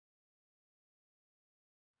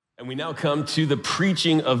And we now come to the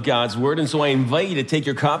preaching of God's word. And so I invite you to take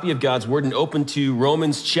your copy of God's word and open to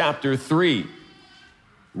Romans chapter 3.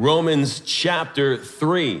 Romans chapter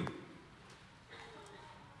 3.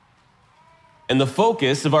 And the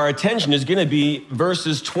focus of our attention is going to be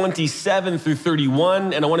verses 27 through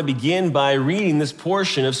 31. And I want to begin by reading this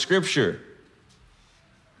portion of Scripture.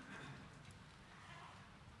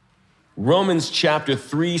 Romans chapter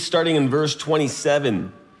 3, starting in verse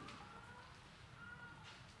 27.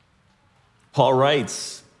 Paul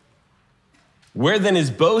writes, "Where then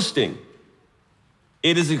is boasting?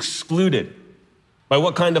 It is excluded. By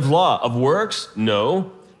what kind of law? Of works?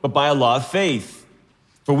 No, but by a law of faith.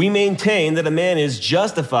 For we maintain that a man is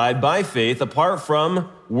justified by faith apart from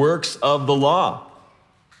works of the law.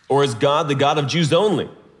 Or is God the God of Jews only?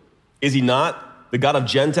 Is he not the God of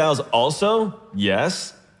Gentiles also?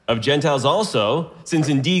 Yes, of Gentiles also, since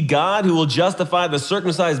indeed God who will justify the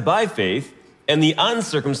circumcised by faith and the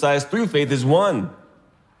uncircumcised through faith is one.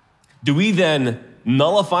 Do we then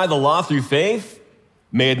nullify the law through faith?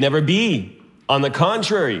 May it never be. On the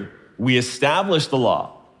contrary, we establish the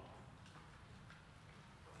law."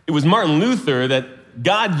 It was Martin Luther that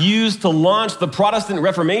God used to launch the Protestant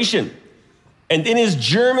Reformation. And in his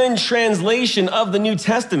German translation of the New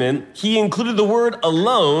Testament, he included the word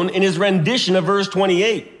alone in his rendition of verse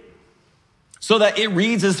 28, so that it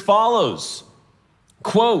reads as follows,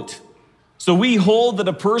 quote, "So we hold that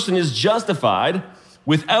a person is justified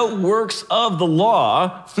without works of the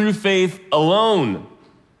law through faith alone.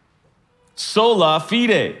 Sola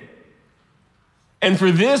fide." And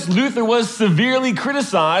for this, Luther was severely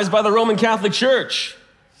criticized by the Roman Catholic Church.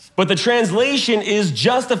 But the translation is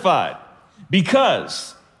justified,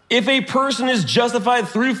 because if a person is justified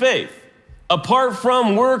through faith, apart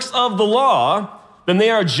from works of the law, then they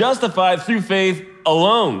are justified through faith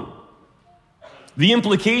alone. The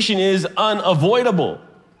implication is unavoidable.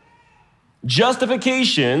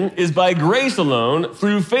 Justification is by grace alone,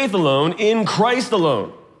 through faith alone, in Christ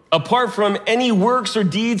alone, apart from any works or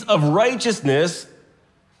deeds of righteousness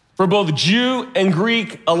for both Jew and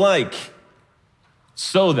Greek alike,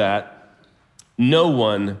 so that no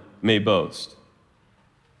one may boast.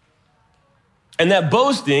 And that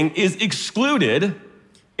boasting is excluded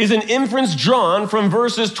is an inference drawn from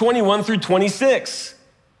verses 21 through 26.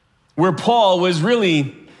 Where Paul was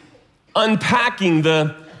really unpacking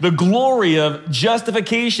the glory of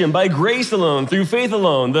justification by grace alone, through faith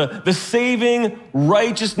alone, the saving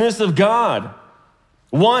righteousness of God.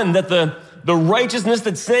 One, that the righteousness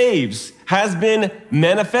that saves has been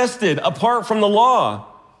manifested apart from the law,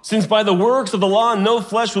 since by the works of the law no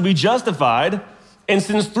flesh will be justified, and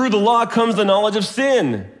since through the law comes the knowledge of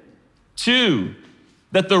sin. Two,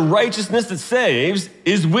 that the righteousness that saves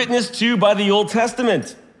is witnessed to by the Old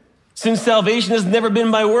Testament, since salvation has never been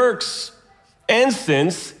by works, and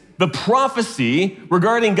since the prophecy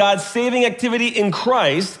regarding God's saving activity in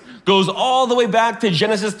Christ goes all the way back to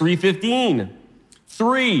Genesis 3:15.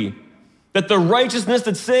 Three, that the righteousness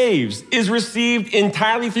that saves is received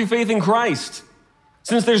entirely through faith in Christ,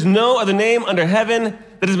 since there's no other name under heaven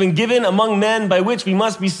that has been given among men by which we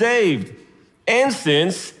must be saved, and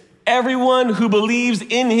since everyone who believes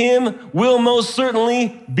in him will most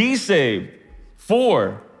certainly be saved.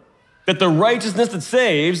 Four, that the righteousness that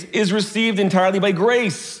saves is received entirely by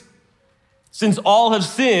grace, since all have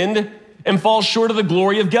sinned and fall short of the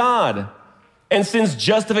glory of God, and since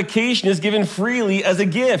justification is given freely as a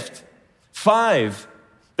gift. Five,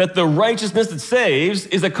 that the righteousness that saves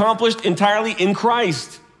is accomplished entirely in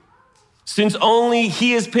Christ, since only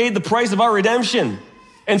he has paid the price of our redemption,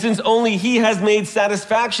 and since only he has made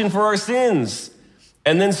satisfaction for our sins.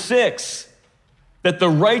 And then six, that the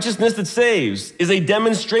righteousness that saves is a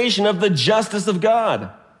demonstration of the justice of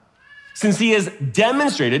God, since he has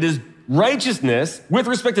demonstrated his righteousness with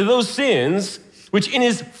respect to those sins which in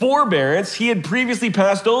his forbearance he had previously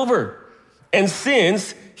passed over, and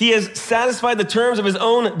since he has satisfied the terms of his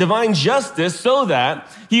own divine justice so that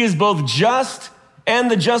he is both just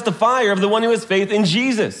and the justifier of the one who has faith in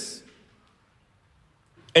Jesus.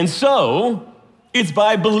 And so, it's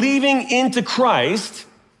by believing into Christ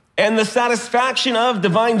and the satisfaction of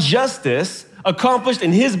divine justice accomplished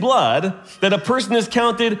in his blood that a person is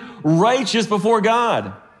counted righteous before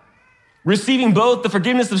God, receiving both the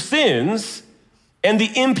forgiveness of sins and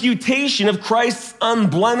the imputation of Christ's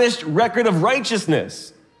unblemished record of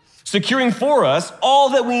righteousness, securing for us all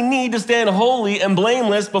that we need to stand holy and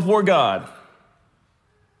blameless before God.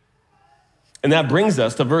 And that brings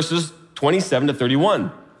us to verses 27 to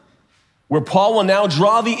 31, where Paul will now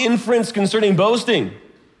draw the inference concerning boasting,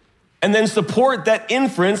 and then support that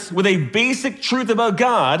inference with a basic truth about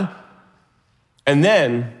God, and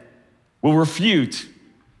then will refute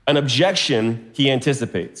an objection he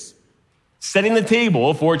anticipates, setting the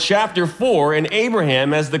table for chapter 4 and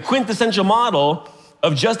Abraham as the quintessential model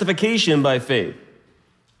of justification by faith.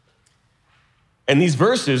 And these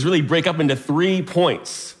verses really break up into 3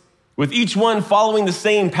 points, with each one following the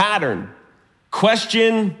same pattern: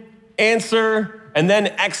 question, answer, and then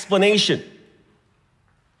explanation.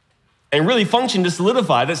 And really function to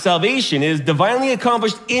solidify that salvation is divinely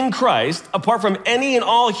accomplished in Christ apart from any and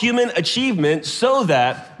all human achievement so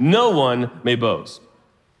that no one may boast.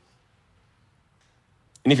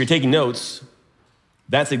 And if you're taking notes,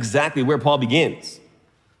 that's exactly where Paul begins.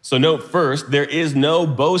 So note first, there is no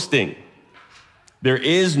boasting. There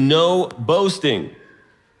is no boasting.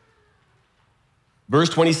 Verse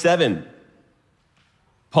 27,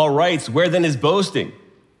 Paul writes, "Where then is boasting?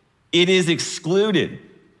 It is excluded.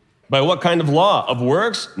 By what kind of law? Of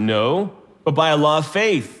works? No, but by a law of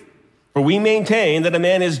faith. For we maintain that a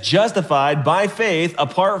man is justified by faith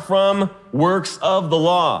apart from works of the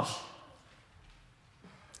law."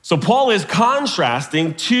 So Paul is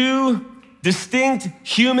contrasting 2 distinct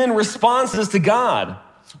human responses to God,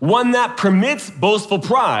 one that permits boastful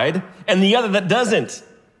pride and the other that doesn't.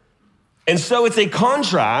 And so it's a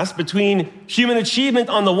contrast between human achievement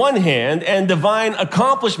on the one hand and divine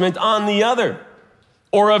accomplishment on the other,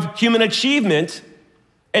 or of human achievement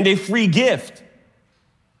and a free gift.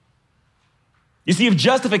 You see, if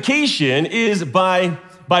justification is by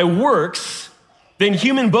works, then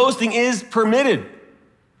human boasting is permitted.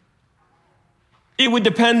 It would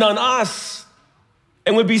depend on us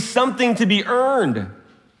and would be something to be earned.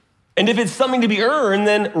 And if it's something to be earned,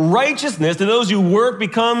 then righteousness to those who work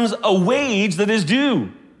becomes a wage that is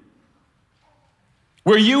due,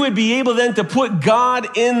 where you would be able then to put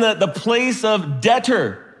God in the place of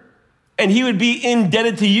debtor, and he would be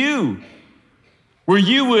indebted to you, where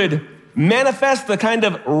you would manifest the kind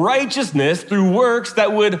of righteousness through works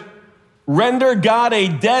that would render God a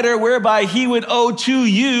debtor, whereby he would owe to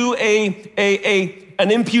you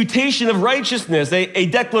an imputation of righteousness, a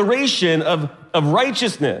declaration of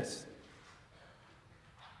righteousness,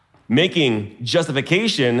 making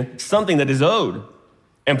justification something that is owed.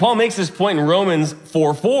 And Paul makes this point in Romans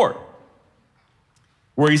 4:4,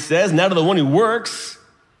 where he says, "Now to the one who works,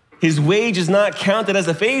 his wage is not counted as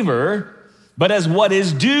a favor, but as what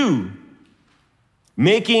is due,"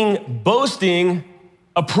 making boasting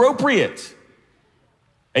appropriate.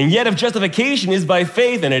 And yet if justification is by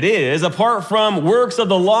faith, and it is, apart from works of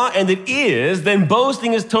the law, and it is, then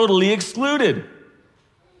boasting is totally excluded,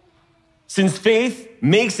 since faith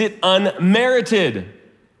makes it unmerited.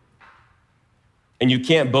 And you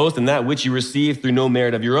can't boast in that which you receive through no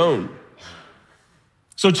merit of your own.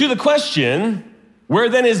 So to the question, where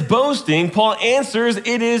then is boasting, Paul answers,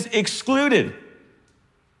 it is excluded.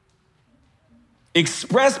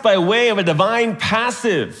 Expressed by way of a divine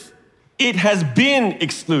passive, it has been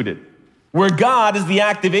excluded, where God is the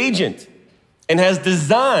active agent and has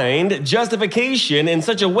designed justification in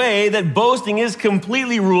such a way that boasting is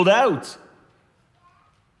completely ruled out.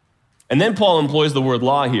 And then Paul employs the word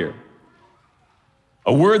law here,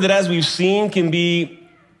 a word that, as we've seen, can be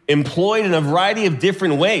employed in a variety of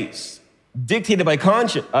different ways, dictated by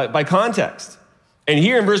context. And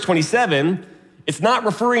here in verse 27, it's not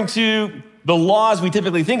referring to the laws we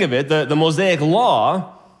typically think of it, the Mosaic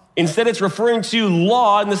law. Instead, it's referring to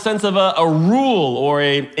law in the sense of a rule or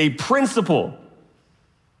a principle,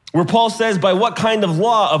 where Paul says, by what kind of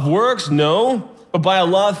law? Of works? No, but by a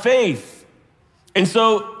law of faith. And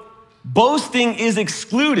so boasting is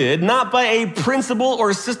excluded, not by a principle or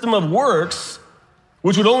a system of works,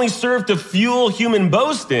 which would only serve to fuel human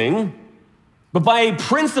boasting, but by a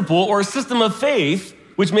principle or a system of faith,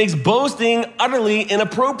 which makes boasting utterly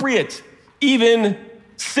inappropriate, even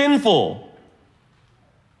sinful.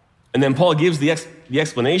 And then Paul gives the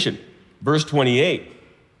explanation. Verse 28,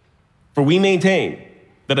 "For we maintain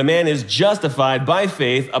that a man is justified by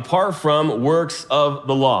faith apart from works of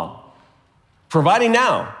the law." Providing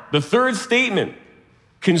now the third statement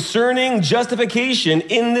concerning justification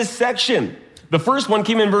in this section. The first one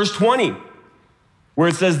came in verse 20, where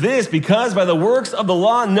it says this, "Because by the works of the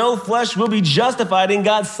law, no flesh will be justified in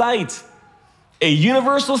God's sight." A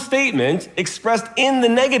universal statement expressed in the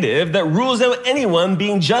negative that rules out anyone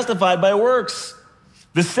being justified by works.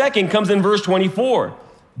 The second comes in verse 24,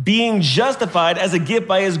 "Being justified as a gift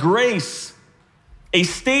by his grace." A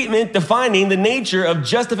statement defining the nature of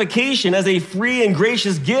justification as a free and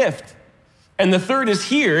gracious gift. And the third is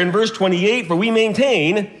here in verse 28, "For we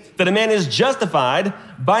maintain that a man is justified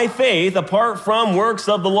by faith apart from works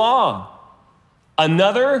of the law."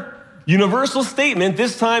 Another universal statement,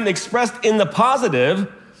 this time expressed in the positive,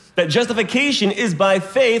 that justification is by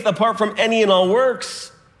faith apart from any and all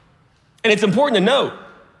works. And it's important to note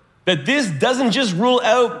that this doesn't just rule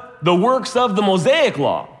out the works of the Mosaic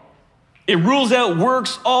law. It rules out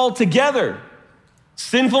works altogether.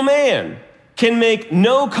 Sinful man can make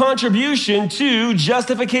no contribution to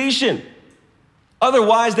justification.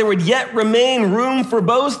 Otherwise, there would yet remain room for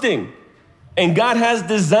boasting. And God has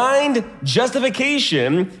designed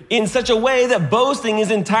justification in such a way that boasting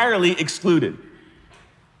is entirely excluded.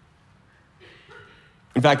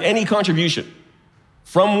 In fact, any contribution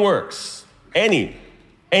from works, any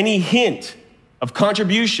hint of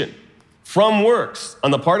contribution from works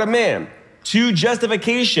on the part of man to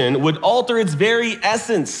justification would alter its very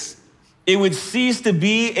essence. It would cease to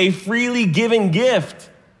be a freely given gift,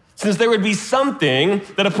 since there would be something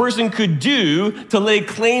that a person could do to lay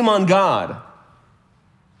claim on God.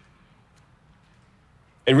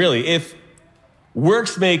 And really, if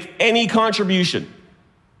works make any contribution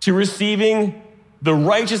to receiving the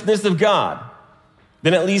righteousness of God,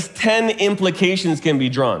 then at least 10 implications can be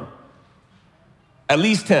drawn. At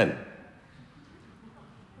least 10.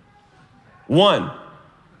 1,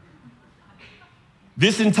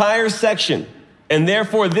 this entire section, and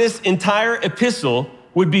therefore this entire epistle,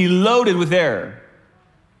 would be loaded with error.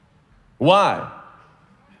 Why?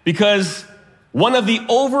 Because one of the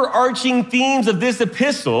overarching themes of this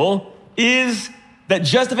epistle is that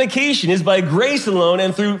justification is by grace alone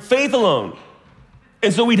and through faith alone.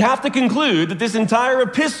 And so we'd have to conclude that this entire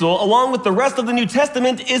epistle, along with the rest of the New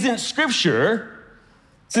Testament, isn't scripture,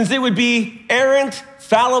 since it would be errant,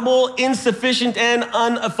 fallible, insufficient, and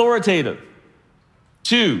unauthoritative.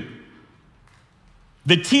 2,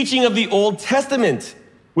 the teaching of the Old Testament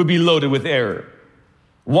would be loaded with error.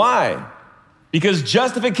 Why? Because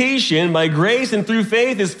justification by grace and through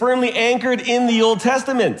faith is firmly anchored in the Old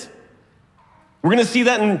Testament. We're going to see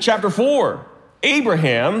that in chapter 4.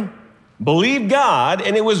 Abraham believed God,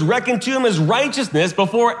 and it was reckoned to him as righteousness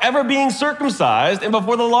before ever being circumcised and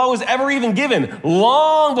before the law was ever even given,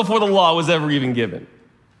 long before the law was ever even given.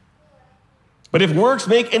 But if works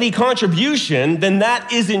make any contribution, then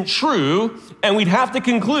that isn't true, and we'd have to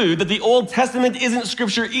conclude that the Old Testament isn't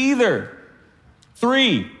scripture either.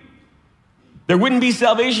 3, there wouldn't be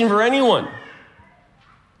salvation for anyone.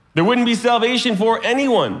 There wouldn't be salvation for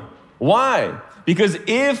anyone. Why? Because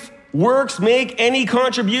if works make any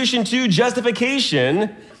contribution to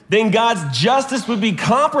justification, then God's justice would be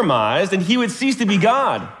compromised and he would cease to be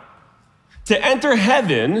God. To enter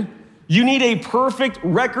heaven, you need a perfect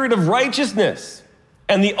record of righteousness.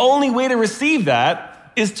 And the only way to receive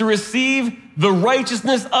that is to receive the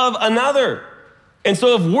righteousness of another. And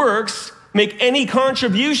so if works make any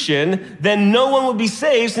contribution, then no one would be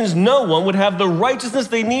saved, since no one would have the righteousness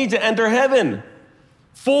they need to enter heaven.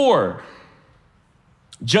 4,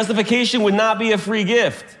 justification would not be a free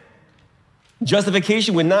gift.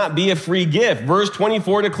 Justification would not be a free gift. Verse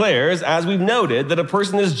 24 declares, as we've noted, that a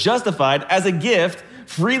person is justified as a gift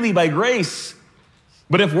freely by grace.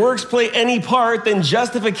 But if works play any part, then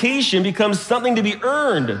justification becomes something to be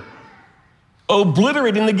earned,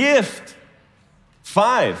 obliterating the gift.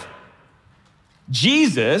 5,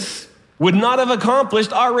 Jesus would not have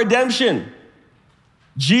accomplished our redemption.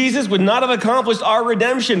 Jesus would not have accomplished our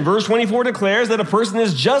redemption. Verse 24 declares that a person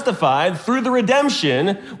is justified through the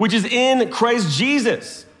redemption which is in Christ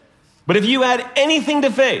Jesus. But if you add anything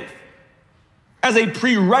to faith as a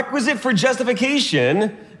prerequisite for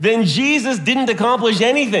justification, then Jesus didn't accomplish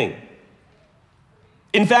anything.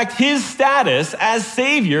 In fact, his status as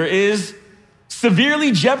Savior is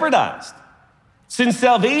severely jeopardized, since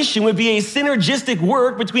salvation would be a synergistic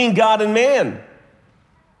work between God and man.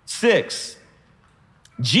 6,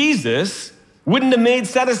 Jesus wouldn't have made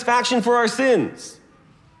satisfaction for our sins.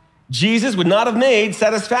 Jesus would not have made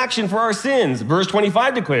satisfaction for our sins. Verse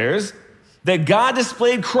 25 declares that God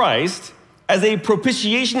displayed Christ as a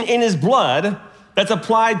propitiation in his blood that's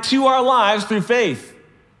applied to our lives through faith.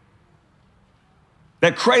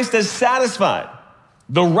 That Christ has satisfied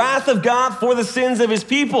the wrath of God for the sins of his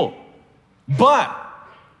people. But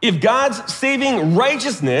if God's saving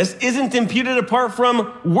righteousness isn't imputed apart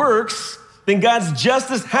from works, then God's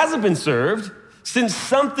justice hasn't been served, since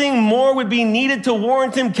something more would be needed to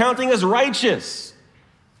warrant him counting us righteous.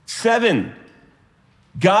 7,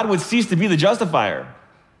 God would cease to be the justifier.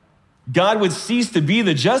 God would cease to be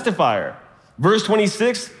the justifier. Verse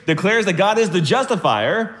 26 declares that God is the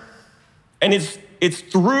justifier, and it's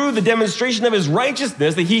through the demonstration of his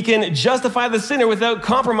righteousness that he can justify the sinner without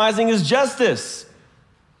compromising his justice.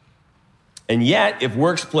 And yet, if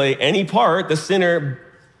works play any part, the sinner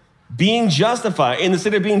being justified,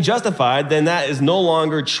 then that is no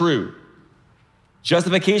longer true.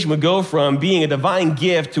 Justification would go from being a divine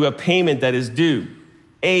gift to a payment that is due.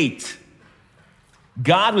 8,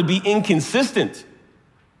 God would be inconsistent.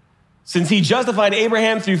 Since he justified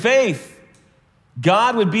Abraham through faith,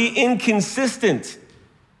 God would be inconsistent.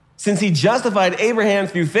 Since he justified Abraham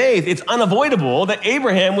through faith, it's unavoidable that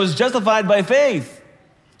Abraham was justified by faith.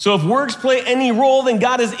 So if works play any role, then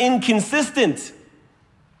God is inconsistent.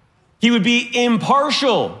 He would be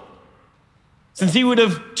impartial, since he would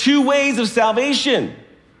have two ways of salvation.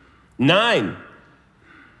 9,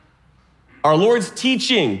 our Lord's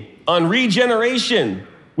teaching on regeneration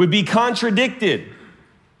would be contradicted.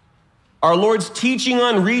 Our Lord's teaching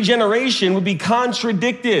on regeneration would be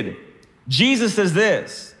contradicted. Jesus says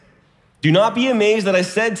this, "Do not be amazed that I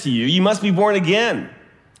said to you, you must be born again.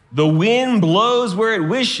 The wind blows where it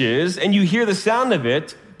wishes, and you hear the sound of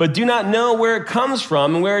it, but do not know where it comes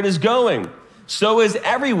from and where it is going. So is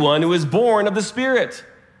everyone who is born of the Spirit."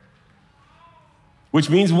 Which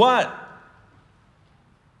means what?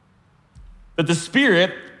 That the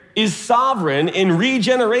Spirit is sovereign in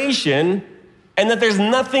regeneration, and that there's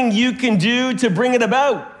nothing you can do to bring it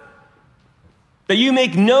about. That you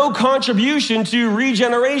make no contribution to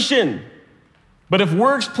regeneration. But if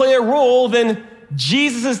works play a role, then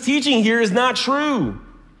Jesus' teaching here is not true.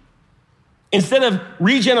 Instead of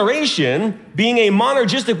regeneration being a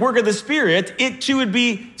monergistic work of the Spirit, it too would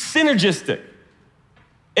be synergistic,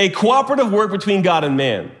 a cooperative work between God and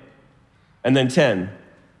man. And then 10,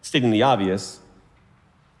 stating the obvious,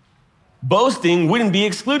 boasting wouldn't be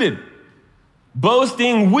excluded.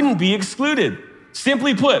 Boasting wouldn't be excluded.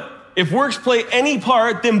 Simply put, if works play any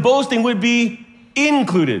part, then boasting would be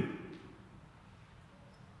included.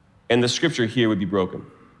 And the scripture here would be broken.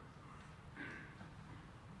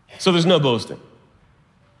 So there's no boasting.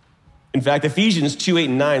 In fact, Ephesians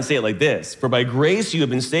 2:8-9 say it like this, "For by grace you have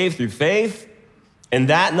been saved through faith, and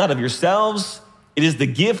that not of yourselves. It is the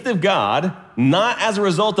gift of God, not as a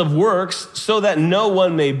result of works, so that no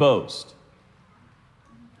one may boast."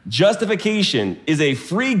 Justification is a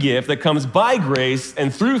free gift that comes by grace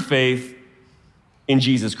and through faith in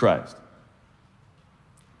Jesus Christ.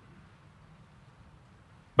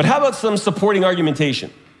 But how about some supporting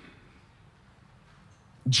argumentation?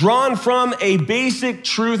 Drawn from a basic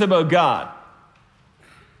truth about God.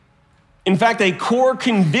 In fact, a core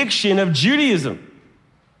conviction of Judaism.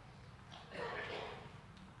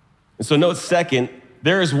 And so note second,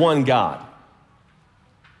 there is one God.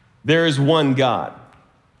 There is one God.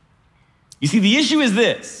 You see, the issue is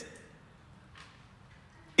this.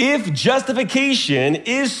 If justification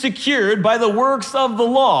is secured by the works of the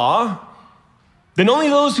law, then only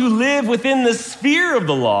those who live within the sphere of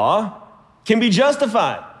the law can be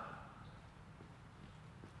justified.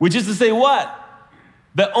 Which is to say what?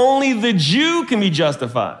 That only the Jew can be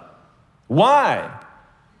justified. Why?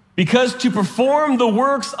 Because to perform the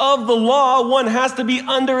works of the law, one has to be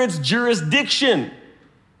under its jurisdiction.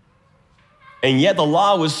 And yet the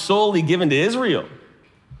law was solely given to Israel.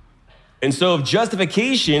 And so if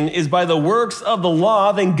justification is by the works of the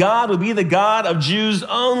law, then God would be the God of Jews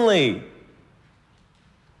only.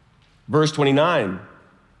 Verse 29,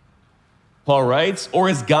 Paul writes, "Or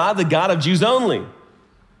is God the God of Jews only?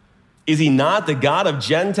 Is he not the God of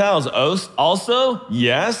Gentiles also?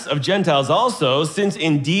 Yes, of Gentiles also, since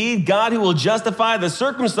indeed God who will justify the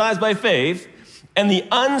circumcised by faith and the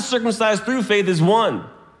uncircumcised through faith is one."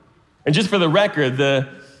 And just for the record, the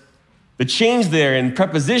change there in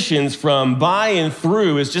prepositions from by and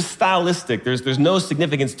through is just stylistic. There's no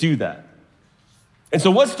significance to that. And so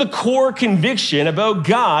what's the core conviction about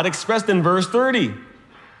God expressed in verse 30?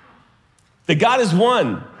 That God is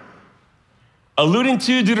one, alluding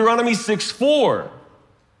to Deuteronomy 6:4,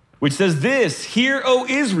 which says this, "Hear, O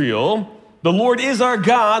Israel, the Lord is our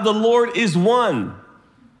God, the Lord is one."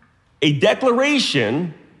 A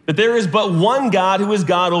declaration that there is but one God who is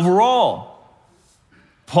God over all.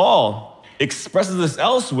 Paul expresses this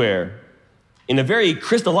elsewhere in a very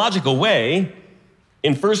Christological way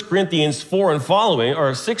in 1 Corinthians 4 and following,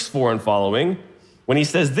 or 6:4 and following, when he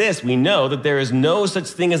says this, "We know that there is no such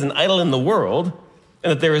thing as an idol in the world, and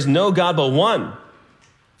that there is no God but one.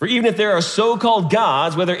 For even if there are so-called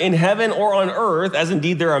gods, whether in heaven or on earth, as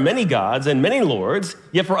indeed there are many gods and many lords,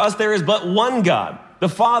 yet for us there is but one God, the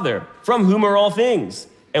Father, from whom are all things,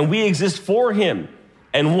 and we exist for him,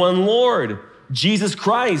 and one Lord, Jesus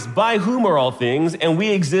Christ, by whom are all things, and we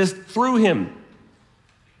exist through him."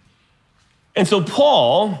 And so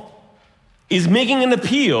Paul is making an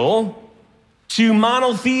appeal to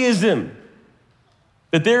monotheism,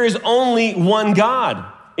 that there is only one God.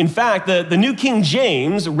 In fact, the New King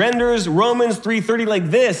James renders Romans 3:30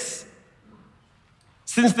 like this,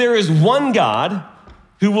 "Since there is one God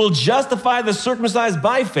who will justify the circumcised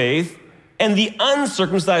by faith and the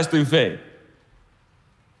uncircumcised through faith."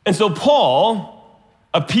 And so Paul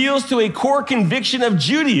appeals to a core conviction of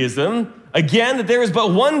Judaism, again, that there is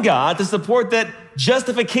but one God, to support that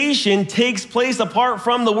justification takes place apart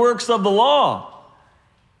from the works of the law.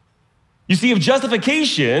 You see, if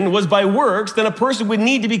justification was by works, then a person would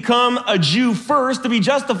need to become a Jew first to be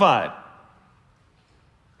justified.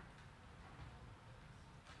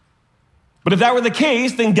 But if that were the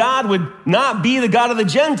case, then God would not be the God of the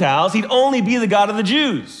Gentiles, he'd only be the God of the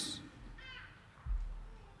Jews.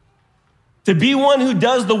 To be one who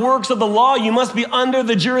does the works of the law, you must be under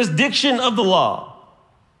the jurisdiction of the law.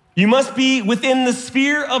 You must be within the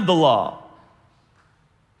sphere of the law.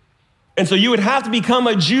 And so you would have to become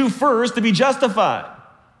a Jew first to be justified.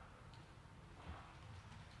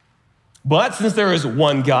 But since there is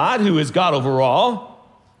one God who is God over all,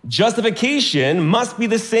 justification must be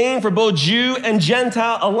the same for both Jew and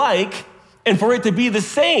Gentile alike. And for it to be the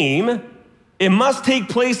same, it must take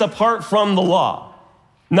place apart from the law.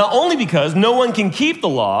 Not only because no one can keep the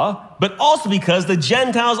law, but also because the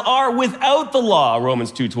Gentiles are without the law,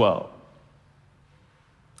 Romans 2:12.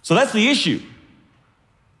 So that's the issue.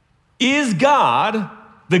 Is God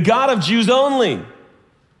the God of Jews only?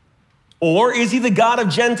 Or is he the God of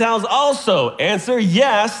Gentiles also? Answer,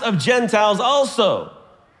 yes, of Gentiles also.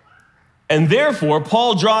 And therefore,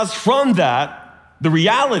 Paul draws from that the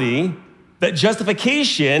reality that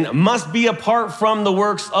justification must be apart from the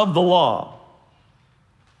works of the law.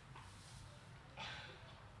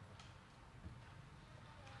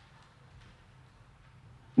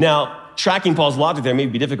 Now, tracking Paul's logic there may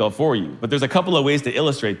be difficult for you, but there's a couple of ways to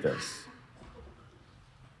illustrate this.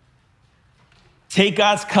 Take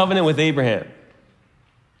God's covenant with Abraham.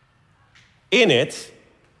 In it,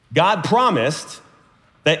 God promised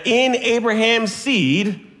that in Abraham's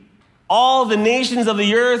seed, all the nations of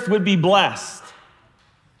the earth would be blessed.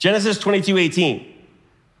 Genesis 22:18.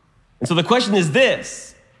 And so the question is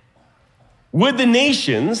this: would the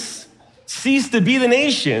nations cease to be the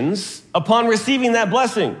nations upon receiving that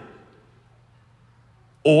blessing?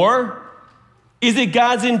 Or is it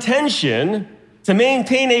God's intention to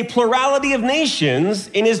maintain a plurality of nations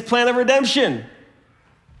in his plan of redemption?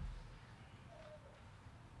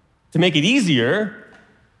 To make it easier,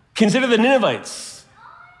 consider the Ninevites.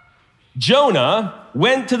 Jonah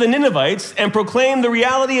went to the Ninevites and proclaimed the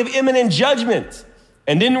reality of imminent judgment.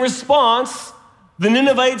 And in response, the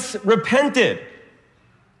Ninevites repented.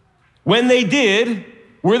 When they did,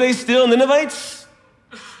 were they still Ninevites?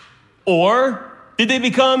 Or did they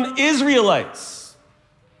become Israelites?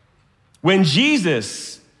 When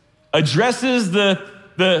Jesus addresses the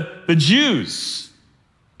Jews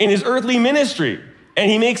in his earthly ministry, and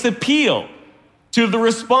he makes appeal to the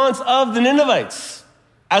response of the Ninevites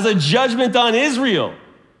as a judgment on Israel,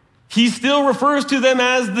 he still refers to them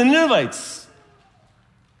as the Ninevites.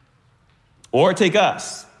 Or take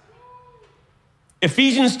us.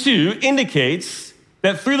 Ephesians 2 indicates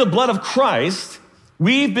that through the blood of Christ,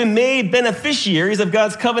 we've been made beneficiaries of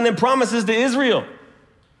God's covenant promises to Israel.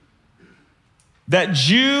 That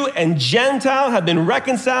Jew and Gentile have been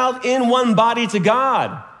reconciled in one body to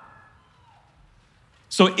God.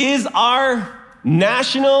 So is our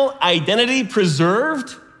national identity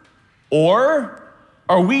preserved, or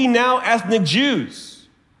are we now ethnic Jews?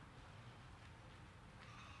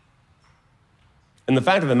 And the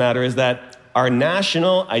fact of the matter is that our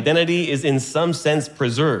national identity is in some sense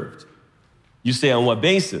preserved. You say, on what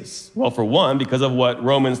basis? Well, for one, because of what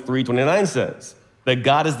Romans 3:29 says, that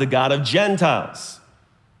God is the God of Gentiles,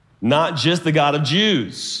 not just the God of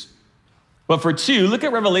Jews. But for two, look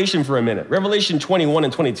at Revelation for a minute. Revelation 21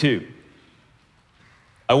 and 22.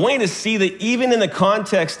 I want you to see that even in the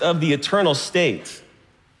context of the eternal state,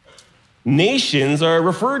 nations are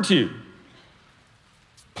referred to,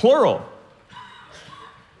 plural,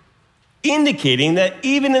 indicating that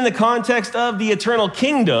even in the context of the eternal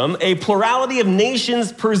kingdom, a plurality of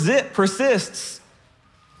nations persists.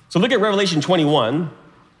 So look at Revelation 21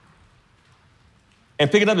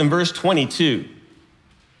 and pick it up in verse 22.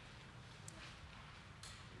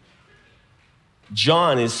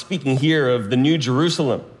 John is speaking here of the New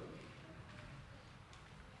Jerusalem.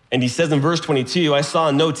 And he says in verse 22, I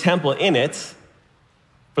saw no temple in it,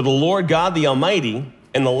 for the Lord God the Almighty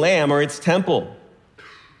and the Lamb are its temple.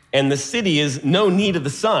 And the city is no need of the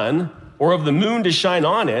sun or of the moon to shine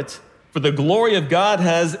on it, for the glory of God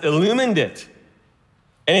has illumined it.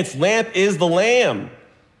 And its lamp is the Lamb.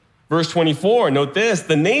 Verse 24, note this,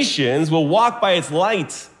 the nations will walk by its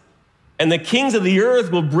light, and the kings of the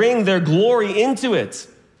earth will bring their glory into it.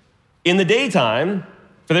 In the daytime,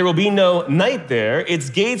 for there will be no night there, its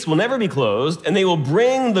gates will never be closed, and they will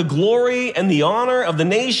bring the glory and the honor of the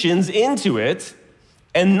nations into it,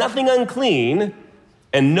 and nothing unclean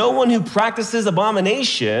And no one who practices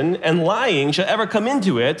abomination and lying shall ever come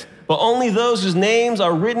into it, but only those whose names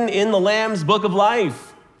are written in the Lamb's book of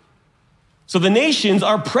life. So the nations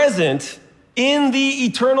are present in the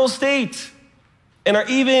eternal state and are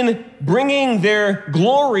even bringing their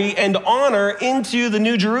glory and honor into the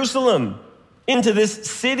New Jerusalem, into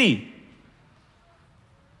this city.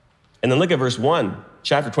 And then look at verse 1,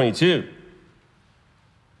 chapter 22.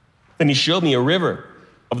 Then he showed me a river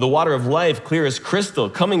of the water of life, clear as crystal,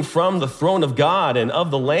 coming from the throne of God and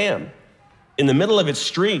of the Lamb. In the middle of its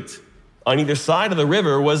street, on either side of the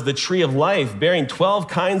river, was the tree of life, bearing 12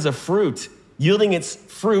 kinds of fruit, yielding its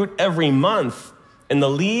fruit every month. And the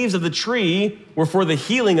leaves of the tree were for the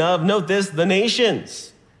healing of, note this, the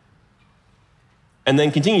nations. And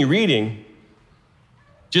then continue reading,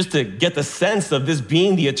 just to get the sense of this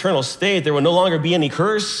being the eternal state. There will no longer be any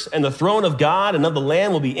curse, and the throne of God and of the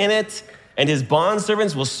Lamb will be in it, and his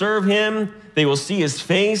bondservants will serve him. They will see his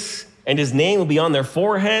face, and his name will be on their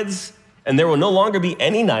foreheads, and there will no longer be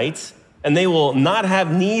any night, and they will not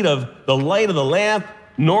have need of the light of the lamp,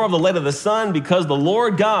 nor of the light of the sun, because the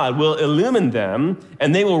Lord God will illumine them,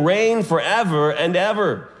 and they will reign forever and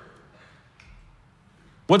ever.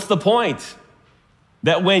 What's the point?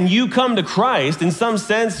 That when you come to Christ, in some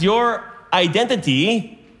sense, your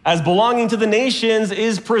identity as belonging to the nations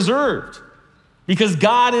is preserved. Because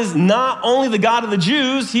God is not only the God of the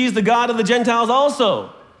Jews, he's the God of the Gentiles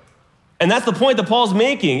also. And that's the point that Paul's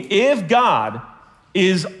making. If God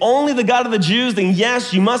is only the God of the Jews, then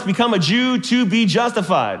yes, you must become a Jew to be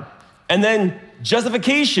justified. And then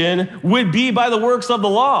justification would be by the works of the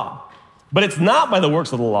law. But it's not by the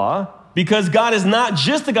works of the law, because God is not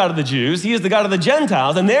just the God of the Jews, he is the God of the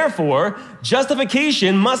Gentiles, and therefore,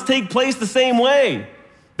 justification must take place the same way.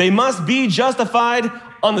 They must be justified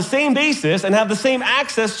on the same basis and have the same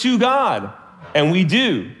access to God. And we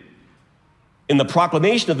do in the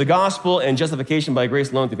proclamation of the gospel and justification by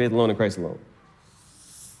grace alone, through faith alone, in Christ alone.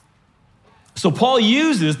 So Paul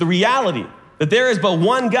uses the reality that there is but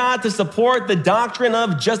one God to support the doctrine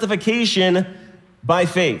of justification by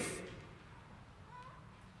faith.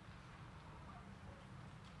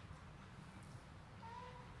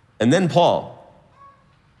 And then Paul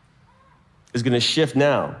is going to shift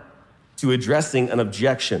now to addressing an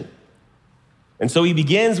objection. And so he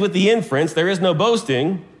begins with the inference, there is no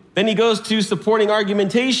boasting. Then he goes to supporting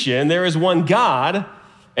argumentation, there is one God.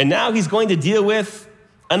 And now he's going to deal with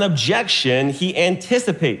an objection he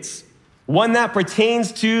anticipates, one that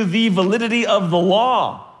pertains to the validity of the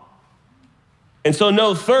law. And so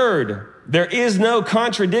note third, there is no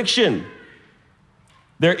contradiction.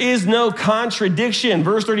 There is no contradiction.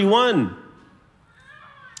 Verse 31.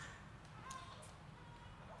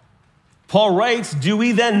 Paul writes, do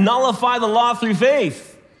we then nullify the law through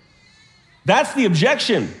faith? That's the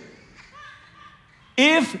objection.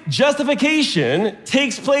 If justification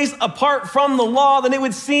takes place apart from the law, then it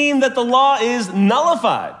would seem that the law is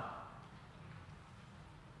nullified.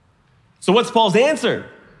 So what's Paul's answer?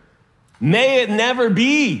 May it never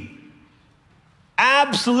be.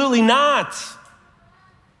 Absolutely not.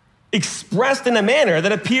 Expressed in a manner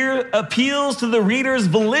that appeals to the reader's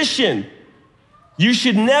volition. You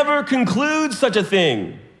should never conclude such a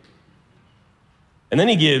thing. And then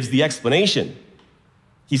he gives the explanation.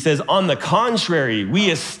 He says, on the contrary, we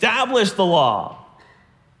establish the law.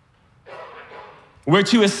 We're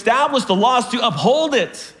to establish the law is to uphold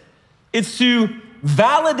it. It's to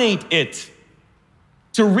validate it,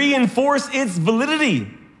 to reinforce its validity.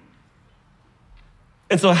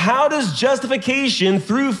 And so how does justification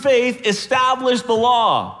through faith establish the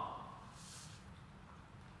law?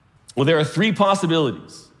 Well, there are three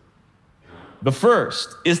possibilities. The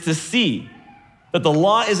first is to see that the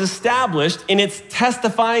law is established in its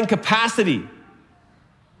testifying capacity.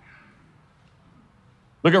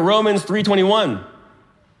 Look at Romans 3:21.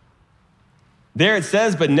 There it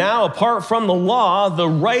says, but now apart from the law, the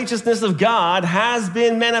righteousness of God has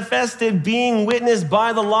been manifested, being witnessed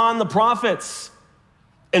by the law and the prophets.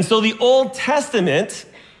 And so the Old Testament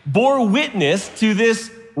bore witness to this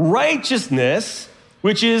righteousness,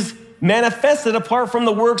 which is manifested apart from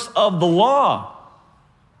the works of the law.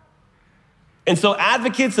 And so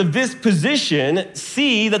advocates of this position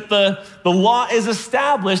see that the law is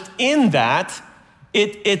established in that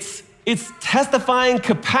its testifying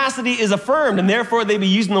capacity is affirmed, and therefore they'd be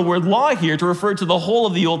using the word law here to refer to the whole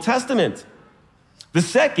of the Old Testament. The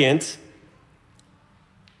second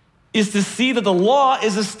is to see that the law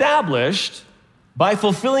is established by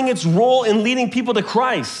fulfilling its role in leading people to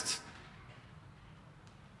Christ.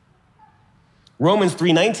 Romans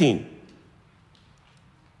 3:19.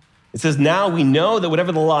 It says, now we know that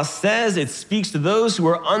whatever the law says, it speaks to those who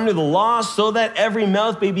are under the law so that every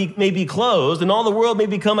mouth may be closed and all the world may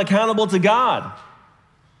become accountable to God.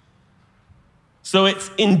 So it's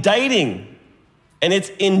indicting, and its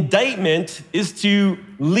indictment is to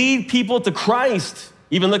lead people to Christ.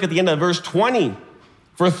 Even look at the end of verse 20.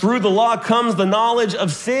 For through the law comes the knowledge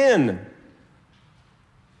of sin.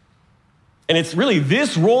 And it's really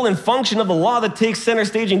this role and function of the law that takes center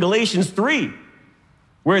stage in Galatians 3.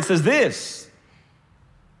 Where it says this,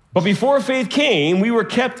 but before faith came, we were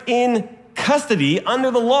kept in custody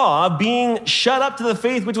under the law, being shut up to the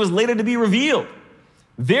faith which was later to be revealed.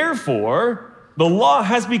 Therefore, the law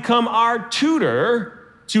has become our tutor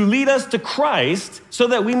to lead us to Christ so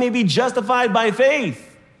that we may be justified by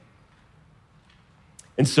faith.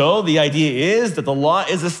 And so the idea is that the law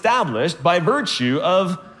is established by virtue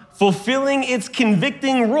of fulfilling its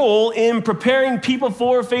convicting role in preparing people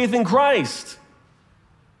for faith in Christ.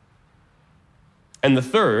 And the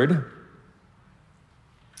third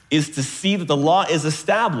is to see that the law is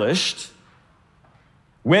established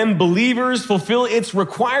when believers fulfill its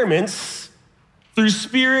requirements through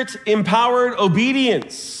Spirit-empowered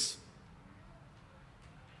obedience.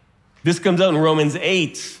 This comes out in Romans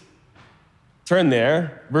 8. Turn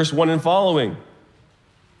there, verse 1 and following.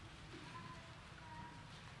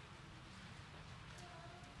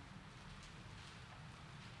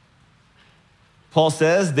 Paul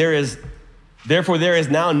says, Therefore, there is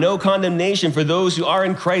now no condemnation for those who are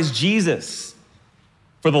in Christ Jesus.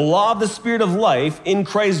 For the law of the Spirit of life in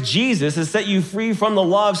Christ Jesus has set you free from the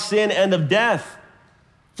law of sin and of death.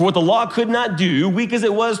 For what the law could not do, weak as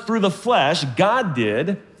it was through the flesh, God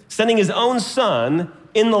did, sending his own Son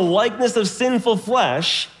in the likeness of sinful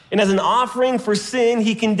flesh, and as an offering for sin,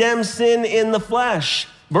 he condemned sin in the flesh.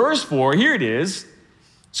 Verse 4, here it is,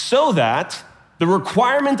 so that the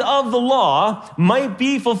requirement of the law might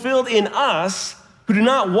be fulfilled in us who do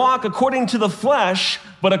not walk according to the flesh,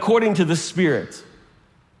 but according to the Spirit.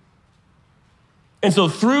 And so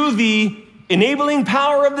through the enabling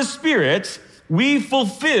power of the Spirit, we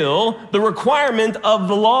fulfill the requirement of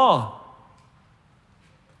the law.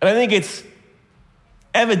 And I think it's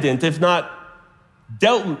evident, if not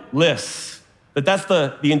doubtless, that that's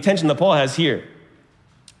the intention that Paul has here.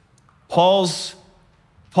 Paul's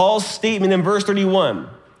statement in verse 31,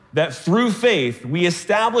 that through faith we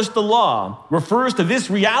establish the law, refers to this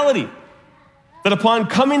reality, that upon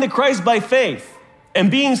coming to Christ by faith and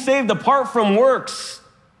being saved apart from works,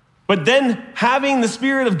 but then having the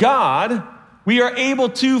Spirit of God, we are able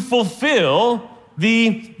to fulfill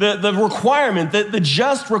the requirement, the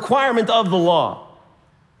just requirement of the law.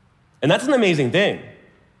 And that's an amazing thing.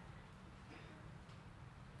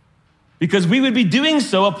 Because we would be doing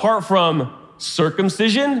so apart from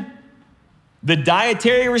circumcision, the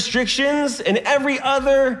dietary restrictions, and every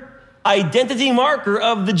other identity marker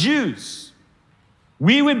of the Jews.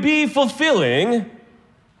 We would be fulfilling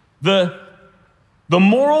the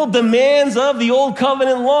moral demands of the Old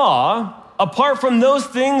Covenant law apart from those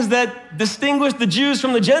things that distinguish the Jews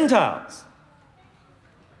from the Gentiles.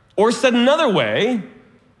 Or said another way,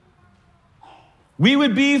 we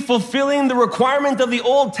would be fulfilling the requirement of the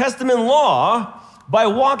Old Testament law by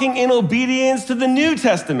walking in obedience to the New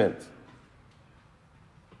Testament.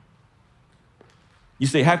 You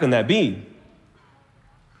say, how can that be?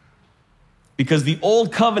 Because the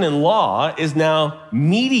Old Covenant law is now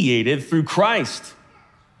mediated through Christ.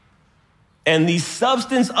 And the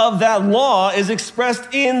substance of that law is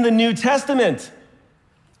expressed in the New Testament.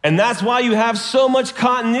 And that's why you have so much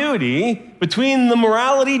continuity between the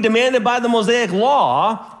morality demanded by the Mosaic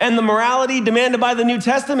law and the morality demanded by the New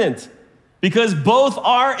Testament. Because both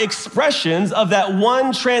are expressions of that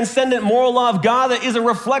one transcendent moral law of God that is a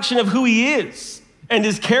reflection of who he is and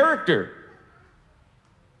his character.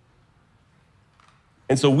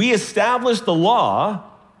 And so we establish the law,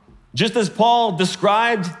 just as Paul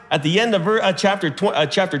described at the end of chapter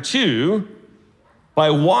 2, by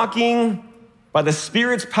walking by the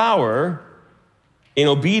Spirit's power in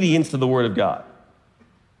obedience to the Word of God.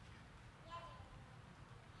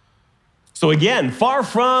 So again, far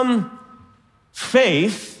from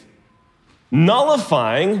faith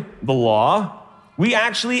nullifying the law, we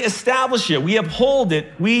actually establish it, we uphold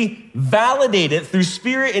it, we validate it through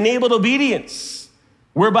Spirit-enabled obedience,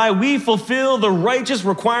 whereby we fulfill the righteous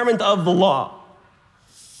requirement of the law.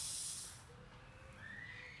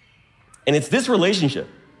 And it's this relationship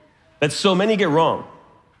that so many get wrong,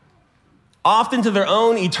 often to their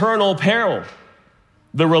own eternal peril.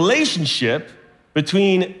 The relationship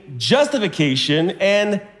between justification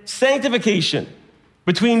and sanctification,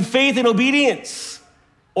 between faith and obedience,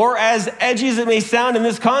 or as edgy as it may sound in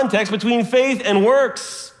this context, between faith and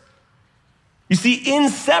works. You see,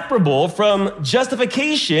 inseparable from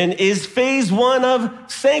justification is phase one of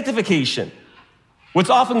sanctification, what's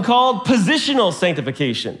often called positional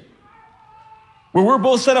sanctification, where we're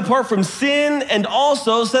both set apart from sin and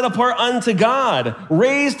also set apart unto God,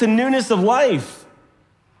 raised to newness of life.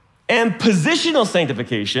 And positional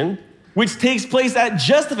sanctification, which takes place at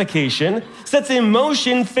justification, sets in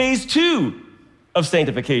motion phase two of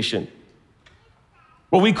sanctification,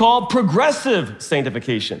 what we call progressive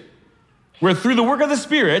sanctification, where through the work of the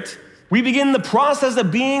Spirit, we begin the process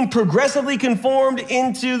of being progressively conformed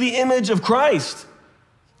into the image of Christ,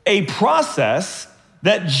 a process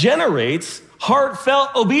that generates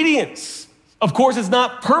heartfelt obedience. Of course, it's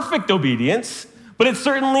not perfect obedience, but it's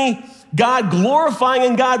certainly God-glorifying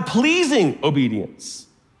and God-pleasing obedience.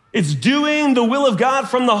 It's doing the will of God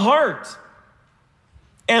from the heart.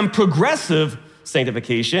 And progressive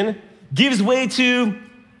sanctification gives way to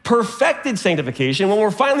perfected sanctification when we're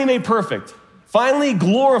finally made perfect, finally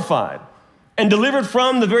glorified, and delivered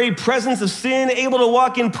from the very presence of sin, able to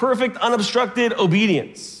walk in perfect, unobstructed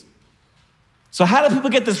obedience. So how do people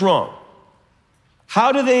get this wrong?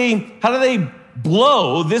 How do they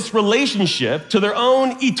blow this relationship to their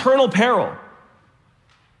own eternal peril?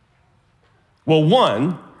 Well,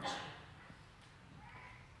 one,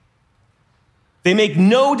 they make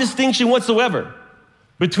no distinction whatsoever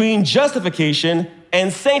between justification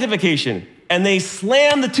and sanctification, and they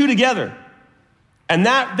slam the two together. And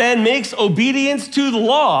that then makes obedience to the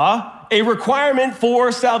law a requirement for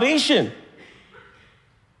salvation.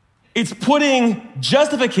 It's putting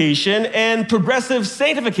justification and progressive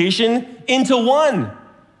sanctification into one,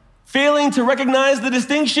 failing to recognize the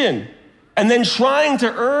distinction, and then trying to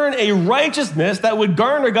earn a righteousness that would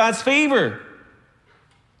garner God's favor.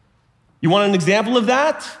 You want an example of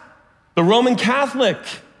that? The Roman Catholic.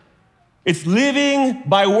 It's living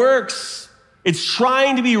by works. It's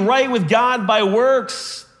trying to be right with God by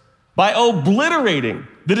works, by obliterating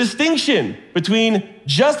the distinction between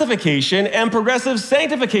justification and progressive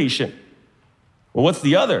sanctification. Well, what's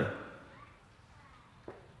the other?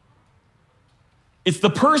 It's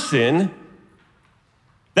the person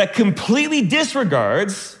that completely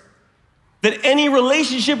disregards that any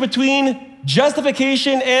relationship between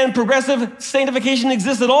justification and progressive sanctification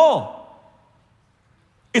exists at all.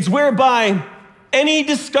 It's whereby any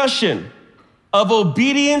discussion of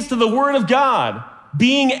obedience to the Word of God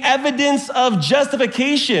being evidence of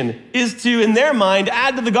justification is to, in their mind,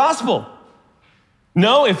 add to the gospel.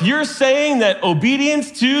 No, if you're saying that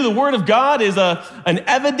obedience to the Word of God is an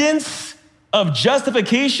evidence of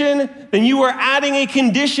justification, then you are adding a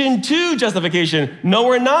condition to justification. No,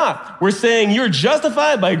 we're not. We're saying you're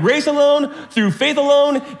justified by grace alone, through faith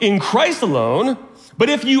alone, in Christ alone. But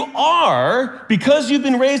if you are, because you've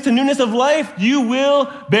been raised to newness of life, you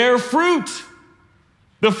will bear fruit,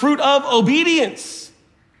 the fruit of obedience.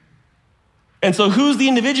 And so who's the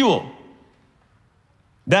individual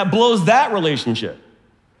that blows that relationship?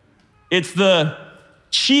 It's the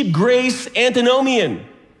cheap grace antinomian,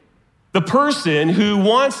 the person who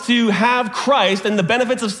wants to have Christ and the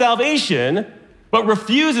benefits of salvation, but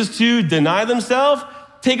refuses to deny themselves,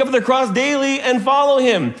 take up their cross daily, and follow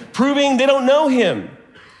him, proving they don't know him.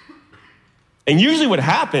 And usually what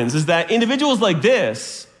happens is that individuals like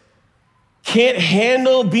this can't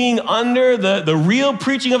handle being under the real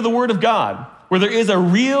preaching of the Word of God, where there is a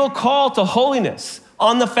real call to holiness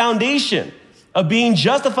on the foundation of being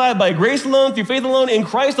justified by grace alone, through faith alone, in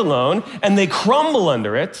Christ alone, and they crumble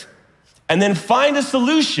under it, and then find a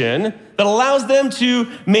solution that allows them to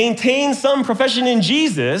maintain some profession in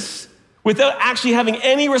Jesus without actually having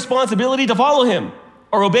any responsibility to follow him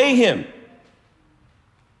or obey him.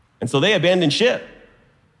 And so they abandon ship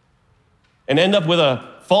and end up with a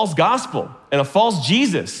false gospel and a false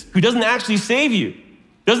Jesus who doesn't actually save you,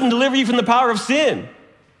 doesn't deliver you from the power of sin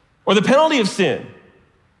or the penalty of sin.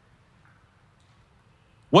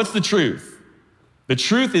 What's the truth? The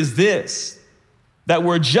truth is this, that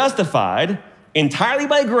we're justified entirely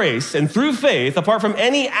by grace and through faith, apart from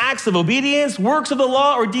any acts of obedience, works of the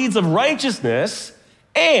law, or deeds of righteousness,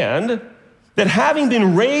 and that having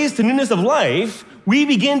been raised to newness of life, we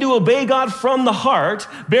begin to obey God from the heart,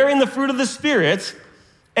 bearing the fruit of the Spirit,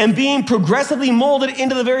 and being progressively molded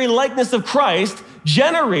into the very likeness of Christ,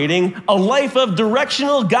 generating a life of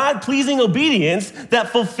directional, God-pleasing obedience that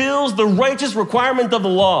fulfills the righteous requirement of the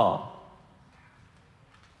law.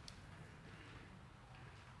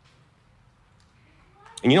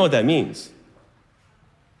 And you know what that means?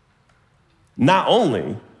 Not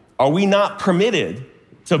only are we not permitted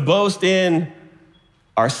to boast in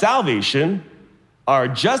our salvation, our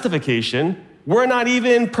justification, we're not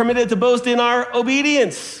even permitted to boast in our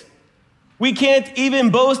obedience. We can't even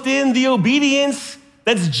boast in the obedience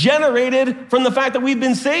that's generated from the fact that we've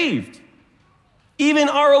been saved. Even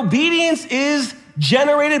our obedience is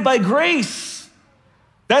generated by grace.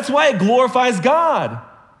 That's why it glorifies God,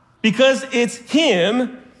 because it's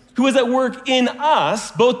Him who is at work in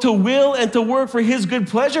us, both to will and to work for His good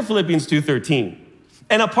pleasure, Philippians 2:13.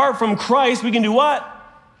 And apart from Christ, we can do what?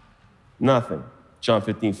 Nothing, John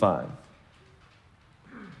 15:5.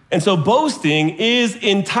 And so boasting is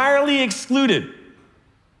entirely excluded.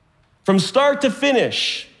 From start to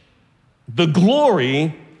finish, the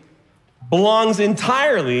glory belongs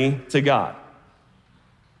entirely to God.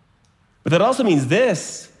 But that also means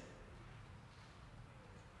this.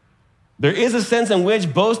 There is a sense in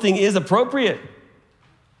which boasting is appropriate.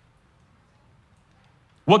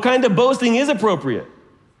 What kind of boasting is appropriate?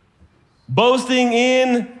 Boasting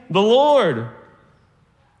in the Lord.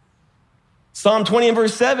 Psalm 20 and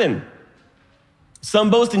verse 7.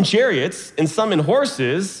 Some boast in chariots and some in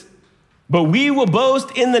horses, but we will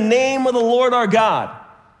boast in the name of the Lord our God.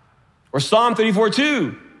 Or Psalm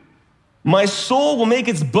 34:2. My soul will make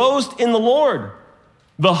its boast in the Lord.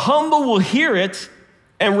 The humble will hear it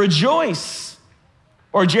and rejoice.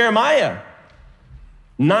 Or Jeremiah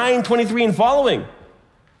 9:23 and following.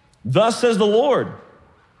 Thus says the Lord,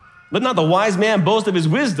 let not the wise man boast of his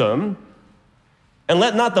wisdom, and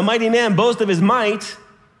let not the mighty man boast of his might.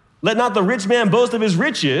 Let not the rich man boast of his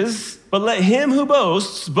riches, but let him who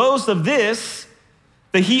boasts boast of this,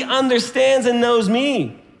 that he understands and knows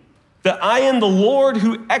me, that I am the Lord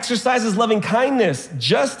who exercises loving kindness,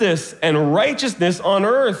 justice, and righteousness on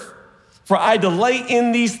earth. For I delight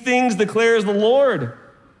in these things, declares the Lord.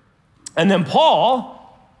 And then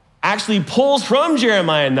Paul actually pulls from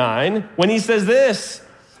Jeremiah 9 when he says this,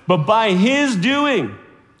 but by his doing,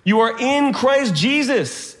 you are in Christ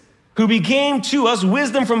Jesus, who became to us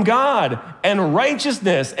wisdom from God and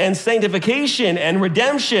righteousness and sanctification and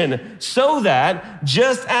redemption, so that,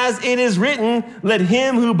 just as it is written, let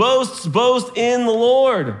him who boasts boast in the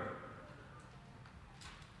Lord.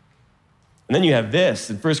 And then you have this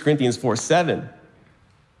in 1 Corinthians 4:7,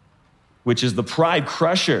 which is the pride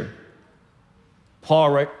crusher.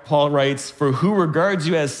 Paul writes, for who regards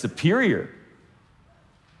you as superior?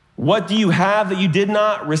 What do you have that you did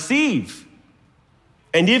not receive?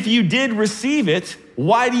 And if you did receive it,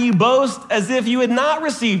 why do you boast as if you had not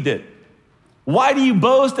received it? Why do you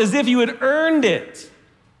boast as if you had earned it?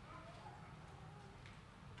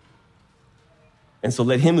 And so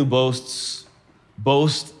let him who boasts,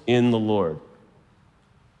 boast in the Lord.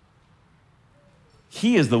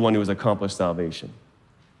 He is the one who has accomplished salvation.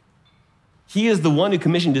 He is the one who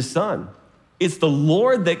commissioned his Son. It's the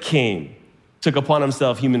Lord that came, took upon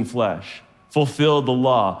himself human flesh, fulfilled the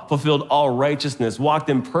law, fulfilled all righteousness, walked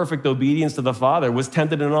in perfect obedience to the Father, was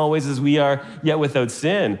tempted in all ways as we are, yet without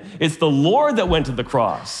sin. It's the Lord that went to the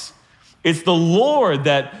cross. It's the Lord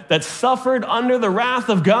that suffered under the wrath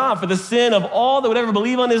of God for the sin of all that would ever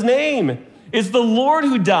believe on his name. It's the Lord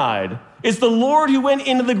who died. It's the Lord who went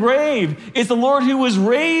into the grave. It's the Lord who was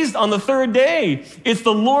raised on the third day. It's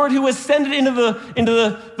the Lord who ascended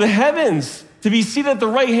into the heavens to be seated at the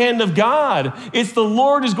right hand of God. It's the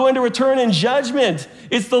Lord who's going to return in judgment.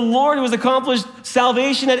 It's the Lord who has accomplished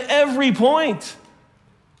salvation at every point.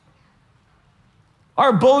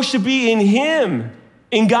 Our boast should be in him,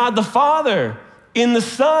 in God the Father, in the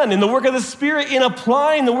Son, in the work of the Spirit, in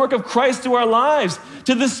applying the work of Christ to our lives,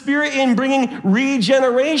 to the Spirit in bringing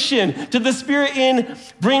regeneration, to the Spirit in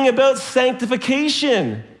bringing about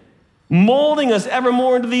sanctification, molding us ever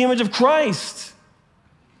more into the image of Christ.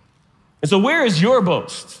 And so where is your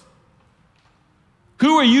boast?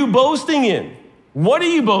 Who are you boasting in? What are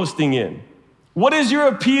you boasting in? What is your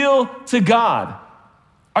appeal to God?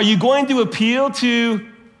 Are you going to appeal to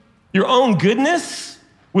your own goodness,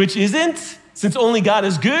 which isn't, since only God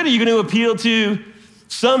is good? Are you going to appeal to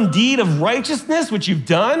some deed of righteousness, which you've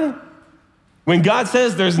done, when God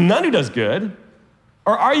says there's none who does good?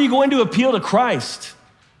 Or are you going to appeal to Christ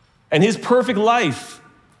and his perfect life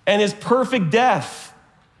and his perfect death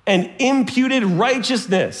and imputed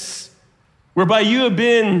righteousness, whereby you have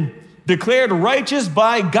been declared righteous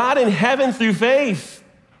by God in heaven through faith?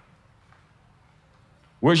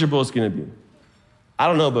 Where's your boast going to be? I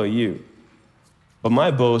don't know about you, but my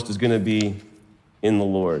boast is going to be in the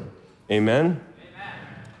Lord. Amen? Amen.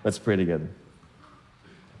 Let's pray together.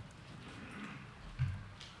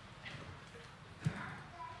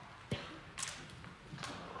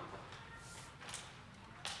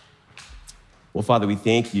 Well, Father, we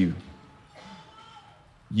thank you.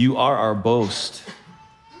 You are our boast.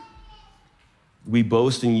 We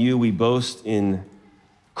boast in you. We boast in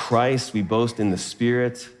Christ. We boast in the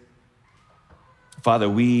Spirit. Father,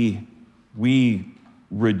 we we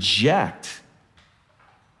reject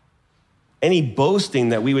any boasting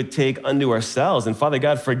that we would take unto ourselves. And Father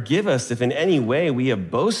God, forgive us if in any way we have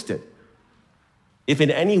boasted. If in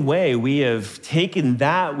any way we have taken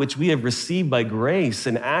that which we have received by grace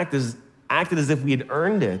and acted as if we had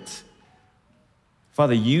earned it.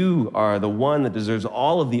 Father, you are the one that deserves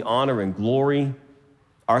all of the honor and glory.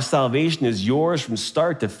 Our salvation is yours from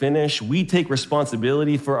start to finish. We take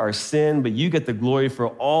responsibility for our sin, but you get the glory for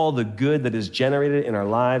all the good that is generated in our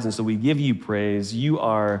lives. And so we give you praise. You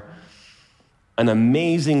are an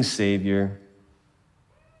amazing Savior.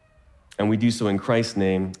 And we do so in Christ's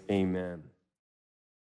name, amen.